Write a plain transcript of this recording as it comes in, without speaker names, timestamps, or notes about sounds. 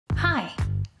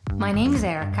My name is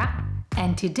Erica,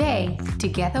 and today,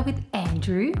 together with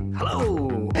Andrew,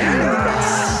 hello,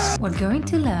 we're going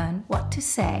to learn what to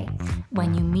say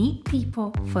when you meet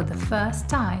people for the first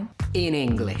time in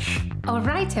English.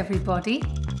 Alright everybody,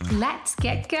 let's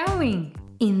get going!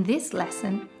 In this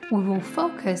lesson, we will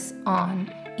focus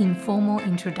on informal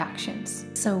introductions.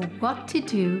 So what to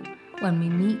do when we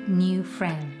meet new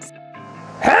friends.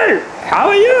 Hey, how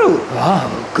are you?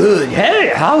 Oh, good.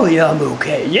 Hey, how are you? I'm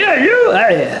okay. Yeah,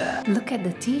 you? Look at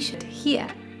the t-shirt here.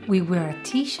 We wear a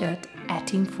t-shirt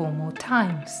at informal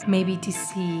times, maybe to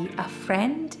see a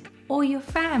friend or your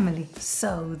family.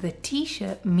 So the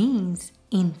t-shirt means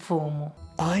informal.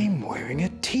 I'm wearing a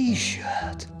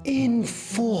t-shirt.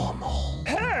 Informal.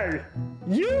 Hey,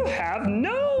 you have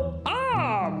no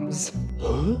arms.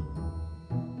 Huh?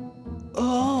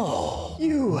 Oh,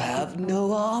 you have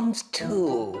no arms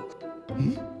too.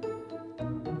 Hmm?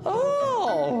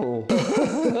 Oh!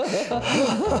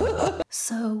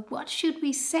 So what should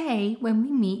we say when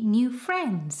we meet new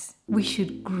friends? We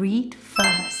should greet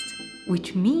first,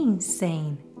 which means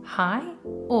saying hi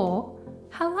or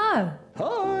hello.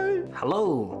 Hi.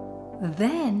 Hello.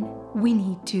 Then we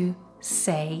need to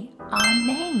say our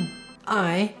name.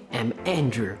 I am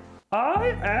Andrew. I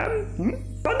am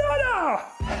Banana.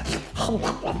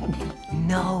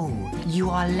 No, you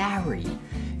are Larry.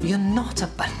 You're not a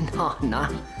banana.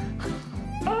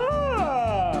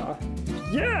 Ah,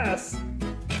 yes.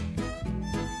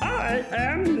 I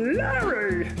am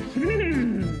Larry.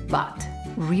 But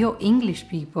real English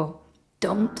people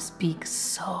don't speak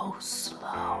so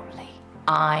slowly.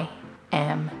 I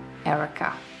am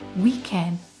Erica. We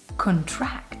can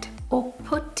contract or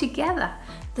put together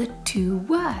the two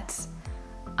words.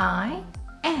 I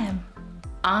am.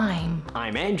 I'm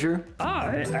Andrew.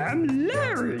 I am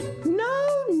Larry.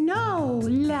 No,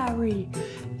 Larry.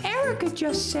 Erica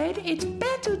just said it's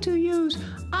better to use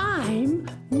I'm,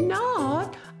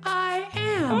 not I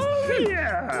am. Oh,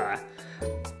 yeah.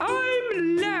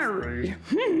 I'm Larry.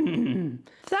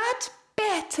 That's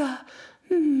better.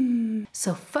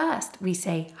 So first we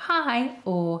say hi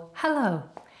or hello,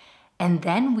 and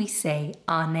then we say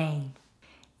our name.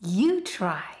 You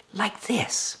try. Like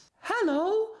this.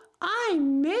 Hello,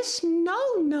 I'm Miss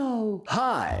No-No.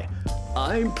 Hi,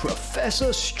 I'm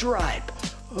Professor Stripe.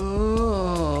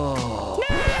 Oh.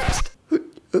 Next!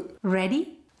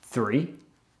 Ready? 3,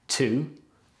 2,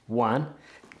 1,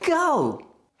 go!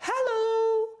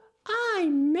 Hello,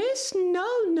 I'm Miss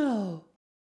No-No.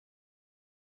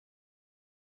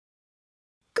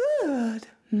 Good.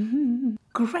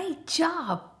 Great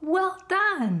job! Well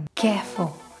done!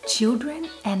 Careful! Children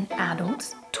and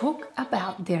adults talk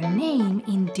about their name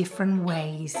in different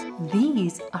ways.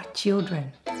 These are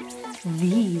children.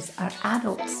 These are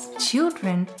adults.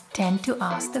 Children tend to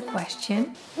ask the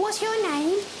question, What's your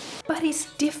name? but it's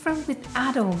different with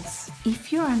adults.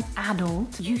 If you're an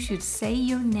adult, you should say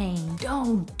your name.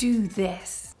 Don't do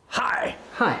this. Hi.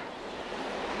 Hi.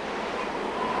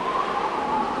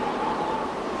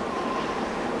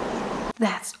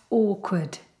 That's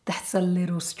awkward. That's a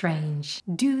little strange.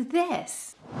 Do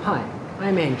this. Hi,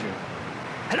 I'm Andrew.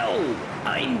 Hello,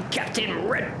 I'm Captain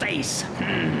Redface.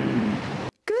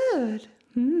 Good.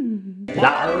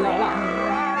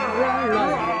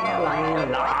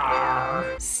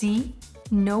 See,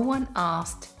 no one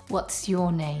asked, what's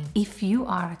your name? If you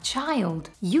are a child,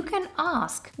 you can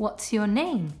ask, what's your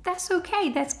name? That's okay,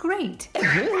 that's great.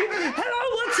 Hello,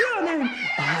 what's your name?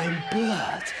 I'm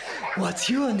Burt. What's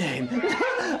your name?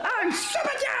 I'm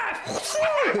Super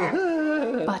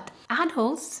Jeff. But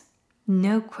adults,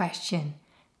 no question.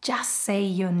 Just say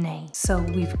your name. So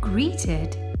we've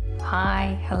greeted,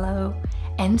 hi, hello,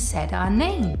 and said our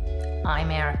name.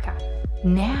 I'm Erica.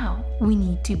 Now we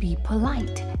need to be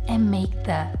polite and make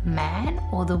the man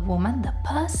or the woman, the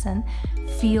person,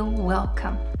 feel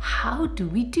welcome. How do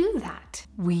we do that?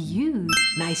 We use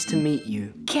Nice to meet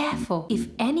you. careful. If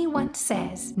anyone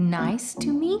says nice to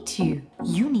meet you,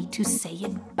 you need to say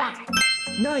it back.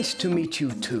 Nice to meet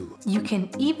you too. You can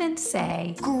even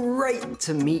say Great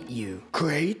to meet you.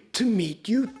 Great to meet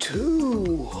you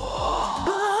too.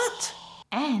 But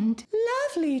and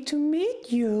Lovely to meet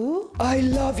you. I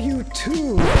love you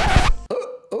too.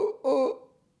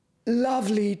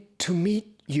 Lovely to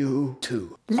meet you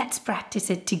too. let's practice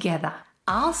it together.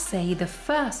 I'll say the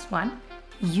first one,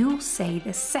 you say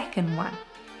the second one.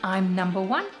 I'm number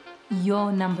 1,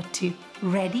 you're number 2.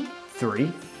 Ready?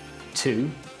 3, 2,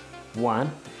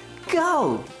 1,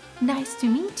 go! Nice to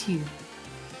meet you.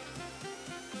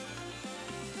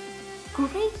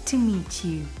 Great to meet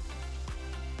you.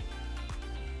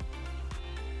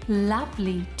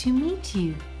 Lovely to meet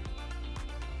you.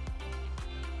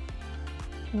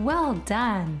 Well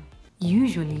done!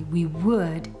 Usually we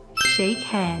would shake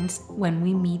hands when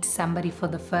we meet somebody for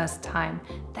the first time.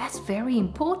 That's very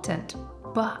important.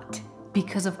 But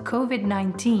because of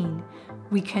COVID-19,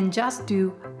 we can just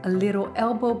do a little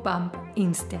elbow bump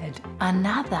instead.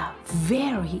 Another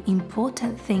very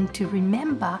important thing to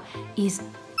remember is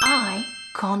eye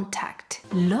contact.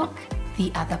 Look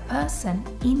the other person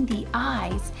in the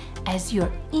eyes as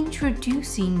you're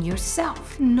introducing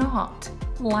yourself, not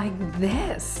like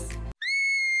this.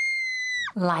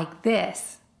 Like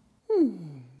this.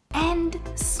 And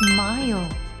smile.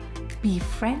 Be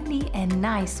friendly and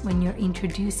nice when you're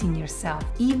introducing yourself,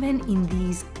 even in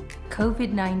these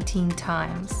COVID-19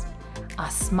 times. A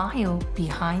smile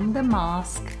behind the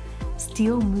mask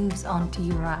still moves onto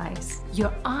your eyes.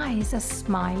 Your eyes are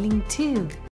smiling too.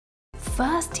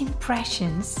 First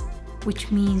impressions,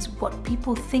 which means what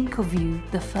people think of you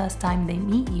the first time they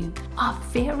meet you, are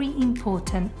very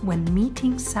important when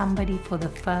meeting somebody for the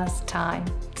first time.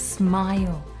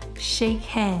 Smile, shake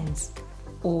hands,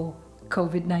 or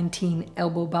COVID-19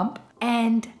 elbow bump,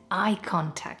 and eye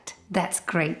contact. That's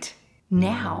great.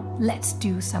 Now let's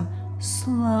do some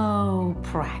slow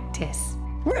practice.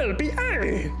 Will be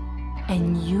A.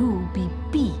 And you'll be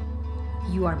B.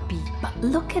 You are B. But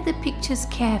look at the pictures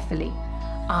carefully.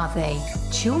 Are they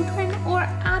children or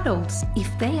adults? If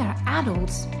they are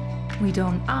adults, we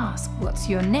don't ask what's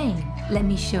your name. Let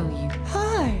me show you.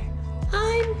 Hi,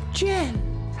 I'm Jen.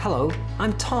 Hello,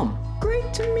 I'm Tom.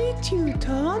 Great to meet you,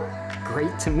 Tom.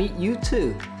 Great to meet you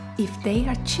too. If they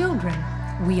are children,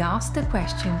 we ask the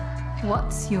question,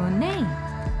 what's your name?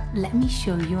 Let me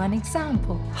show you an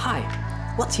example. Hi,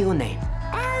 what's your name?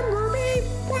 I'm Ruby.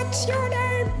 What's your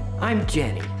name? I'm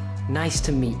Jenny. Nice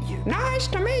to meet you. Nice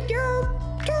to meet you,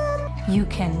 Tom. You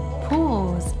can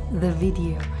pause the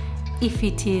video if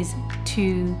it is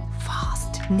too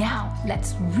fast. Now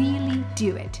let's really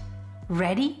do it.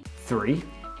 Ready? 3,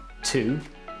 2,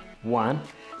 1,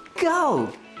 go!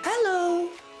 Hello.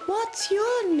 What's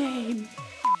your name?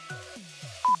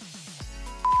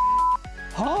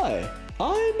 Hi,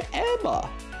 I'm Emma.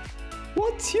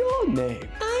 What's your name?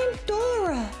 I'm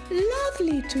Dora.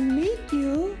 Lovely to meet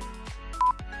you.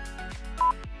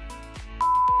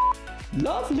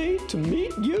 Lovely to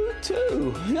meet you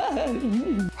too.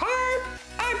 Hi,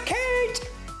 I'm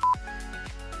Kate.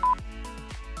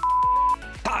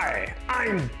 Hi,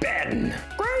 I'm Ben.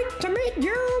 Great to meet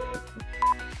you.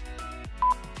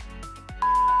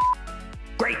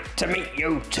 Great to meet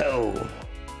you too.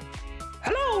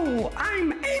 Hello,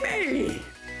 I'm Amy.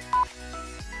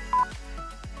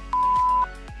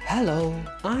 Hello,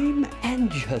 I'm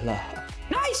Angela.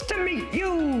 Nice to meet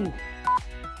you.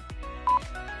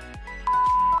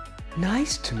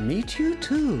 Nice to meet you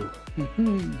too.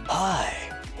 Hi,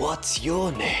 what's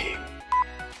your name?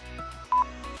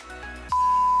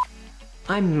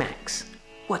 I'm Max.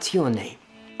 What's your name?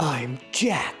 I'm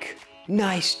Jack.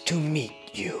 Nice to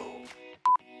meet you.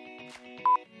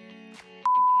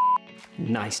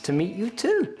 Nice to meet you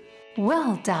too.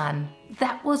 Well done.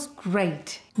 That was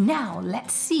great. Now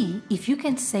let's see if you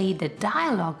can say the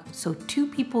dialogue, so two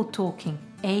people talking,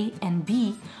 A and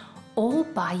B, all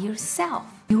by yourself.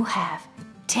 You have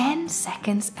 10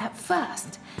 seconds at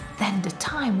first, then the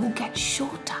time will get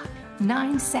shorter.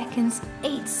 9 seconds,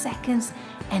 8 seconds,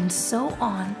 and so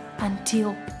on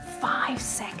until 5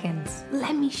 seconds.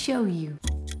 Let me show you.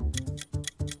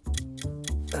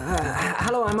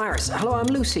 Hello, I'm Iris. Hello, I'm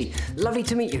Lucy. Lovely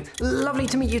to meet you. Lovely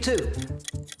to meet you too.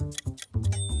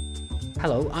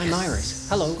 Hello, I'm Iris.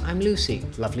 Hello, I'm Lucy.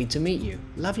 Lovely to meet you.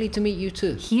 Lovely to meet you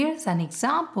too. Here's an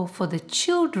example for the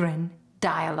children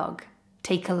dialogue.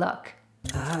 Take a look.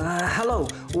 Hello,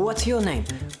 what's your name?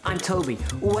 I'm Toby.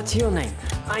 What's your name?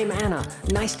 I'm Anna.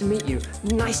 Nice to meet you.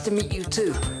 Nice to meet you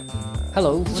too.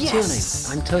 Hello, what's your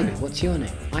name? I'm Toby. What's your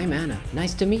name? I'm Anna.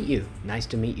 Nice to meet you. Nice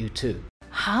to meet you too.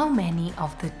 How many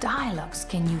of the dialogues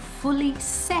can you fully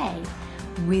say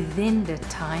within the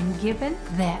time given?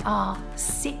 There are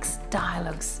 6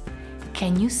 dialogues.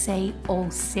 Can you say all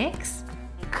 6?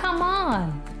 Come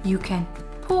on! You can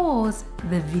pause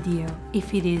the video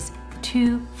if it is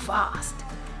too fast.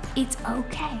 It's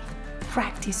okay.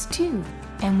 Practice too.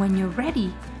 And when you're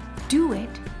ready, do it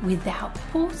without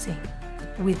pausing,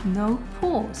 with no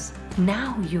pause.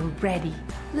 Now you're ready.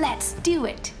 Let's do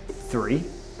it. 3,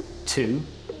 2,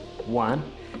 1,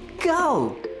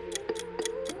 go!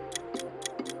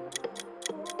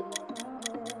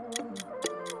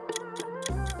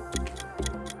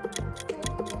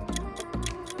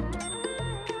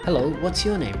 Hello, what's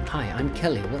your name? Hi, I'm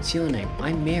Kelly. What's your name?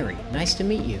 I'm Mary. Nice to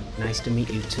meet you. Nice to meet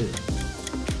you too.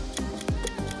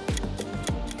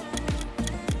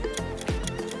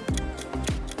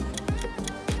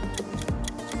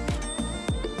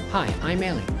 Hi, I'm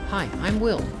Ellie. Hi, I'm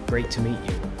Will. Great to meet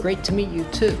you. Great to meet you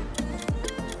too.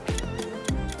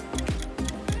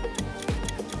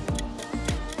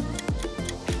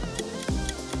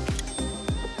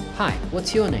 Hi,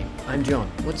 what's your name? I'm John.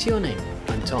 What's your name?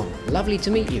 I'm Tom. Lovely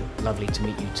to meet you. Lovely to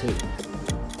meet you too.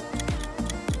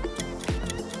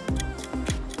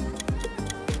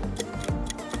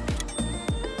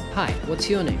 Hi, what's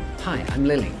your name? Hi, I'm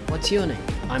Lily. What's your name?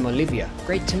 I'm Olivia.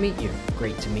 Great to meet you.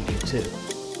 Great to meet you too.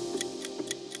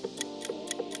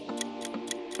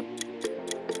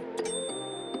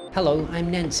 Hello, I'm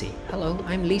Nancy. Hello,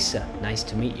 I'm Lisa. Nice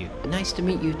to meet you. Nice to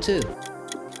meet you too.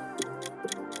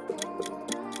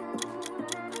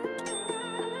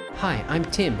 Hi, I'm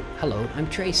Tim. Hello, I'm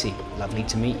Tracy. Lovely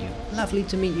to meet you. Lovely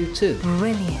to meet you too.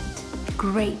 Brilliant.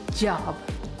 Great job.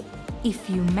 If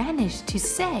you managed to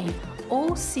say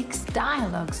all 6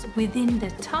 dialogues within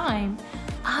the time,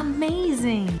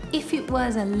 amazing! If it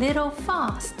was a little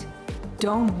fast,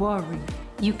 don't worry.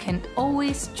 You can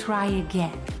always try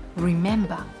again.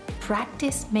 Remember,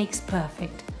 practice makes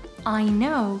perfect. I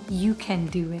know you can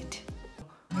do it.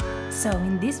 So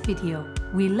in this video,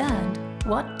 we learned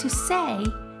what to say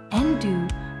and do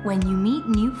when you meet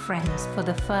new friends for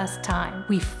the first time.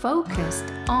 We focused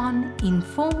on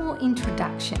informal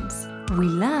introductions. We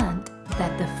learned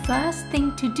that the first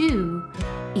thing to do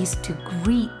is to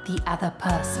greet the other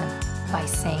person by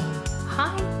saying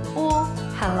hi or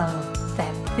hello.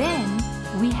 That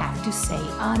then we have to say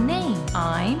our name.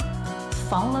 I'm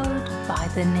followed by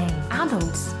the name.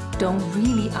 Adults don't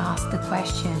really ask the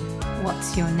question,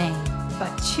 what's your name?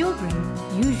 But children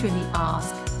usually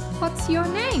ask, what's your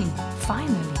name?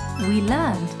 Finally, we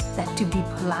learned that to be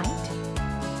polite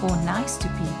or nice to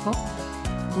people,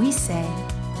 we say,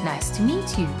 nice to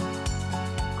meet you,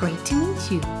 great to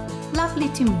meet you, lovely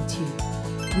to meet you.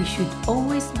 We should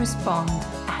always respond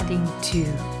adding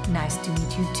to, nice to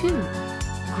meet you too,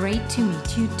 great to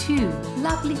meet you too,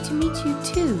 lovely to meet you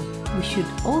too. We should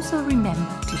also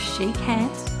remember to shake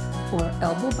hands or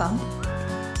elbow bump,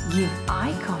 give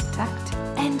eye contact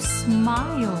and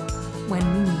smile when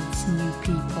we meet new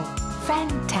people.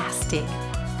 Fantastic!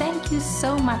 Thank you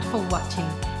so much for watching.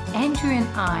 Andrew and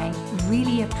I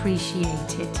really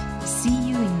appreciate it. See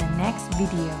you in the next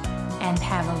video and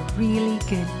have a really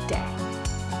good day.